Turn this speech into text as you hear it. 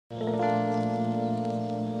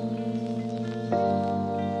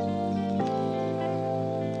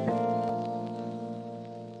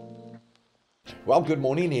Well, good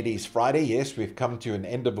morning. It is Friday. Yes, we've come to an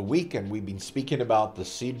end of a week and we've been speaking about the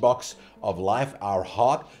seed box of life, our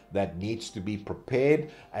heart that needs to be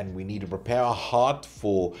prepared. And we need to prepare our heart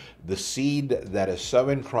for the seed that is sown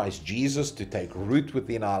in Christ Jesus to take root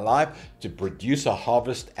within our life, to produce a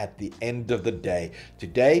harvest at the end of the day.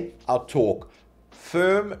 Today, our talk,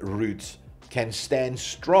 firm roots can stand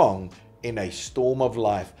strong in a storm of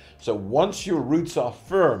life. So once your roots are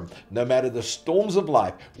firm, no matter the storms of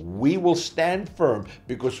life, we will stand firm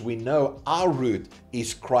because we know our root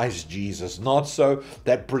is Christ Jesus. Not so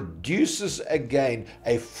that produces again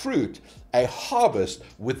a fruit, a harvest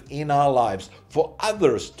within our lives for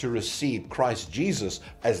others to receive Christ Jesus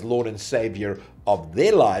as Lord and Savior of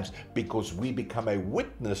their lives, because we become a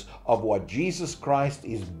witness of what Jesus Christ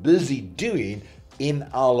is busy doing in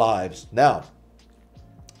our lives. Now,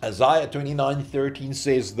 Isaiah 29:13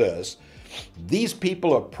 says this, "These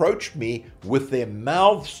people approach me with their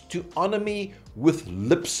mouths to honor me with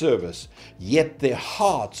lip service, yet their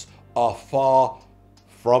hearts are far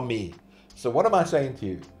from me." So what am I saying to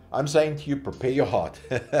you? I'm saying to you, prepare your heart.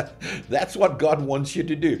 That's what God wants you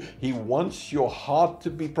to do. He wants your heart to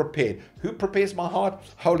be prepared. Who prepares my heart?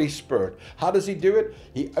 Holy Spirit. How does He do it?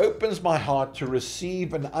 He opens my heart to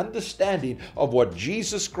receive an understanding of what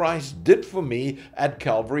Jesus Christ did for me at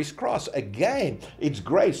Calvary's cross. Again, it's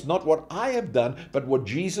grace, not what I have done, but what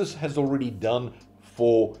Jesus has already done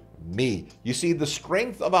for me. You see, the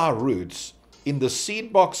strength of our roots in the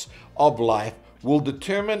seed box of life will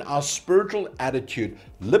determine our spiritual attitude,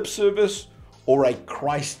 lip service, or a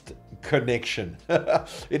Christ connection.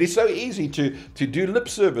 It is so easy to do lip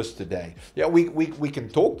service today. Yeah, we can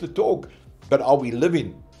talk the talk, but are we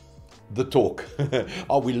living the talk?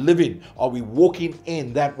 Are we living? Are we walking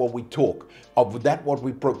in that what we talk? Of that what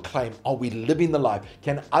we proclaim? Are we living the life?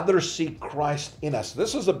 Can others see Christ in us?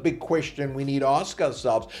 This is a big question we need to ask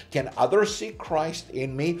ourselves. Can others see Christ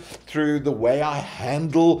in me through the way I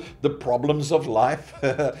handle the problems of life?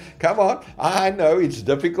 Come on. I know it's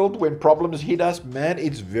difficult when problems hit us. Man,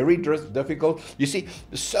 it's very difficult. You see,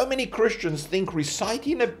 so many Christians think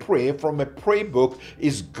reciting a prayer from a prayer book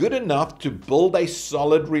is good enough to build a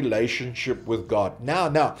solid relationship with God.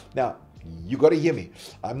 Now, you got to hear me.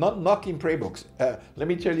 I'm not knocking prayer books. Let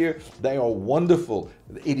me tell you, they are wonderful.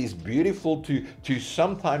 It is beautiful to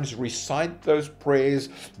sometimes recite those prayers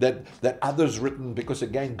that others written, because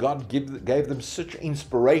again, God gave them such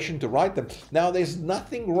inspiration to write them. Now, there's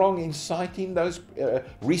nothing wrong in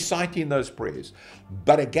reciting those prayers.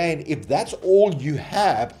 But again, if that's all you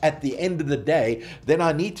have at the end of the day, then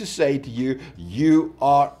I need to say to you, you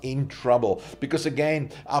are in trouble. Because again,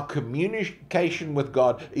 our communication with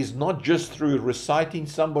God is not just through reciting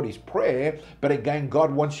somebody's prayer, but again,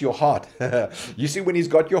 God wants your heart. You see, when He's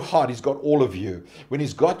got your heart, He's got all of you. When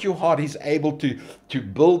He's got your heart, He's able to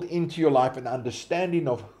build into your life an understanding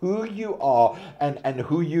of who you are and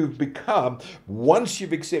who you've become once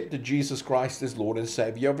you've accepted Jesus Christ as Lord and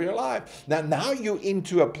Savior of your life. Now you're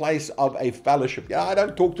into a place of a fellowship. Yeah, I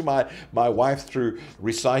don't talk to my wife through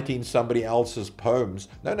reciting somebody else's poems.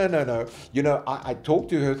 No. You know, I talk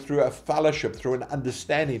to her through a fellowship, through an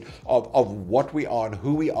understanding of what we are and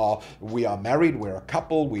who we are. We are married, we're a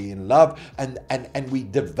couple, we're in love, and we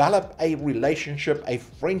develop a relationship, a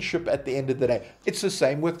friendship at the end of the day. It's the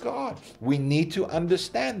same with God. We need to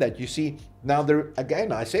understand that. You see, now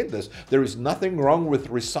again, I said this, there is nothing wrong with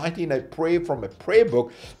reciting a prayer from a prayer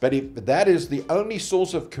book, but if that is the only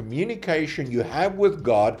source of communication you have with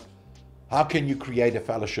God, how can you create a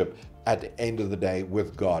fellowship at the end of the day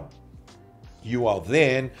with God? You are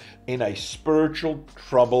then in a spiritual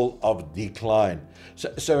trouble of decline.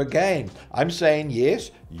 So again, I'm saying,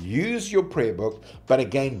 yes, use your prayer book, but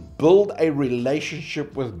again, build a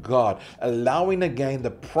relationship with God, allowing again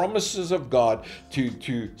the promises of God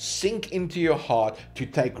to sink into your heart, to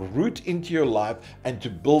take root into your life, and to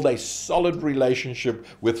build a solid relationship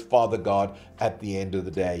with Father God at the end of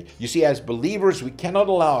the day. You see, as believers, we cannot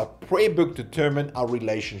allow a prayer book to determine our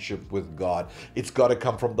relationship with God. It's got to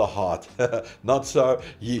come from the heart. Not so.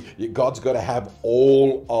 God's got to have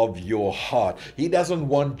all of your heart. He doesn't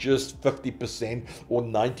want just 50% or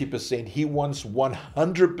 90%. He wants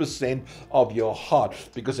 100% of your heart,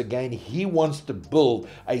 because again, He wants to build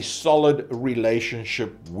a solid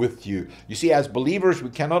relationship with you. You see, as believers,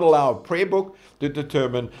 we cannot allow a prayer book to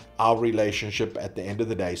determine our relationship at the end of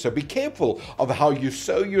the day. So be careful of how you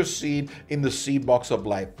sow your seed in the seed box of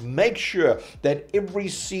life. Make sure that every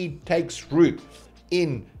seed takes root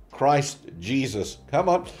in Christ Jesus. Come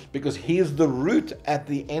on, because He is the root at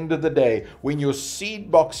the end of the day. When your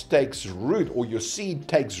seed box takes root, or your seed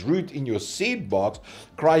takes root in your seed box,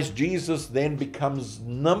 Christ Jesus then becomes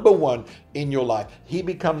number one in your life. He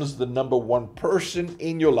becomes the number one person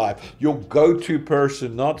in your life, your go-to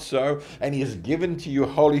person, not so. And He has given to you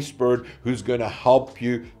Holy Spirit, who's going to help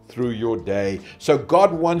you through your day. So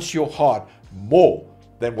God wants your heart more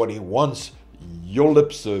than what He wants your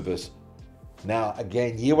lip service. Now,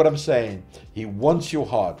 again, hear what I'm saying. He wants your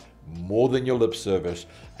heart more than your lip service.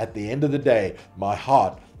 At the end of the day, my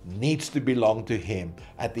heart needs to belong to Him.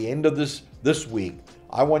 At the end of this week,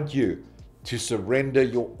 I want you to surrender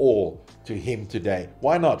your all to Him today.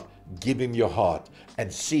 Why not give Him your heart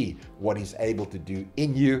and see what He's able to do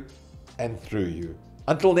in you and through you?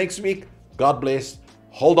 Until next week, God bless.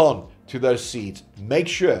 Hold on to those seeds. Make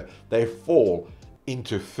sure they fall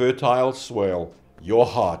into fertile soil. Your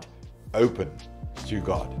heart open to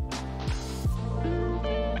God.